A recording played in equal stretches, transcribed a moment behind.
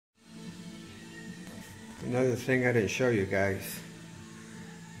Another thing I didn't show you guys.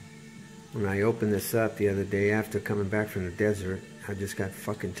 When I opened this up the other day after coming back from the desert, I just got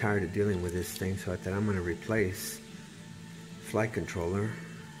fucking tired of dealing with this thing, so I thought I'm going to replace flight controller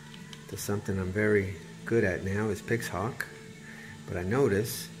to something I'm very good at now, is Pixhawk. But I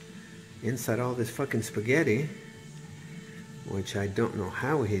notice inside all this fucking spaghetti, which I don't know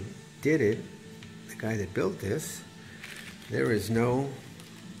how he did it, the guy that built this, there is no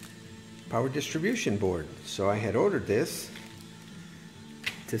power distribution board. So I had ordered this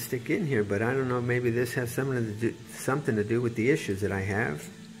to stick in here, but I don't know, maybe this has something to do with the issues that I have.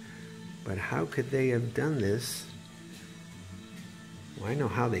 But how could they have done this? Well, I know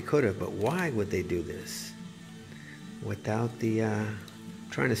how they could have, but why would they do this without the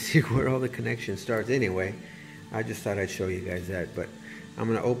trying to see where all the connection starts? Anyway, I just thought I'd show you guys that. But I'm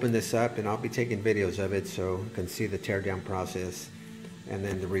going to open this up and I'll be taking videos of it so you can see the teardown process and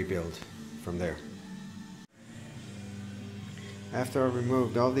then the rebuild from there. After I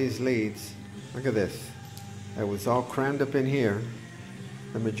removed all these leads, look at this. It was all crammed up in here.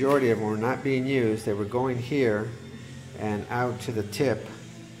 The majority of them were not being used. They were going here and out to the tip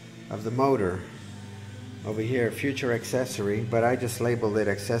of the motor. Over here, future accessory, but I just labeled it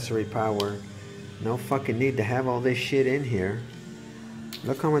accessory power. No fucking need to have all this shit in here.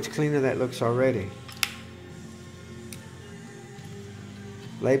 Look how much cleaner that looks already.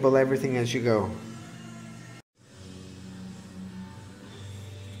 Label everything as you go.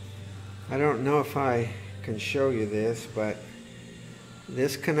 I don't know if I can show you this, but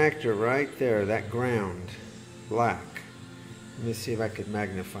this connector right there, that ground, black. Let me see if I could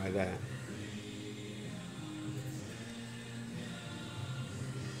magnify that.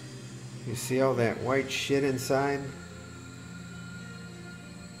 You see all that white shit inside?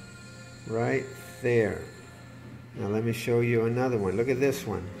 Right there. Now let me show you another one. Look at this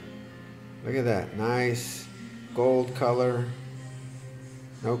one. Look at that. Nice gold color.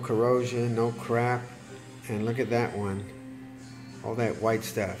 No corrosion, no crap. And look at that one. All that white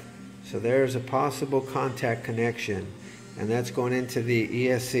stuff. So there's a possible contact connection. And that's going into the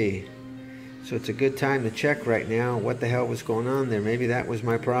ESC. So it's a good time to check right now what the hell was going on there. Maybe that was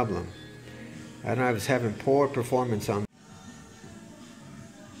my problem. I don't know, I was having poor performance on.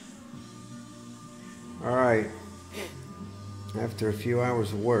 Alright, after a few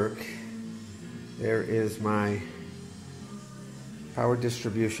hours of work, there is my power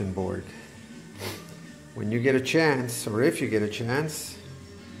distribution board. When you get a chance, or if you get a chance,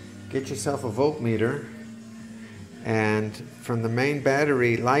 get yourself a voltmeter, and from the main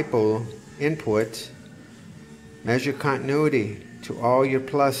battery LiPo input, measure continuity to all your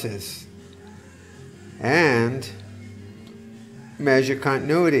pluses. And measure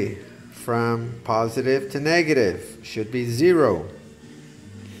continuity from positive to negative. Should be 0.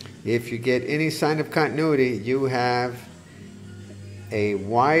 If you get any sign of continuity, you have a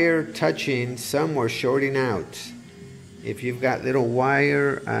wire touching somewhere, shorting out. If you've got little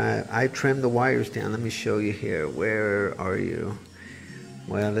wire, I trimmed the wires down. Let me show you here. Where are you?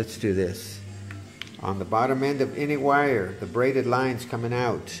 Well, let's do this. On the bottom end of any wire, the braided lines coming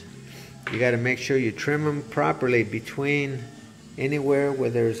out, you got to make sure you trim them properly between anywhere where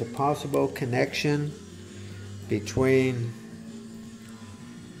there's a possible connection between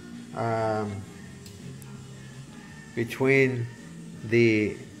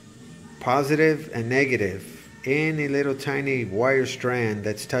the positive and negative. Any little tiny wire strand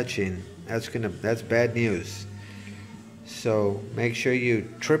that's touching, that's bad news. So make sure you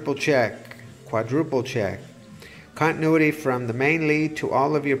triple check, quadruple check. Continuity from the main lead to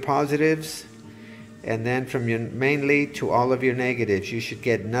all of your positives, and then from your main lead to all of your negatives. You should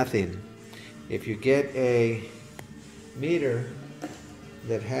get nothing. If you get a meter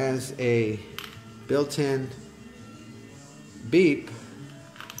that has a built-in beep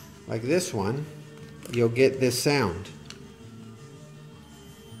like this one, you'll get this sound.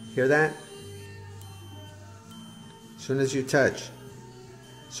 Hear that? As soon as you touch.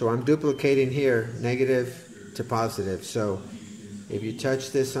 So I'm duplicating here, negative to positive. So if you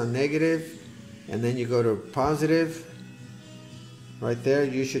touch this on negative and then you go to positive, right there,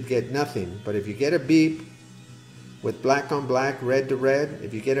 you should get nothing. But if you get a beep with black on black, red to red,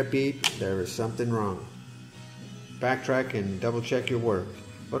 if you get a beep, there is something wrong. Backtrack and double check your work.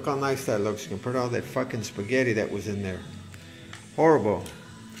 Look how nice that looks compared to all that fucking spaghetti that was in there. Horrible.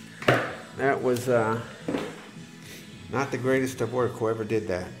 That was not the greatest of work, whoever did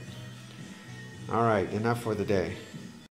that. Alright, enough for the day.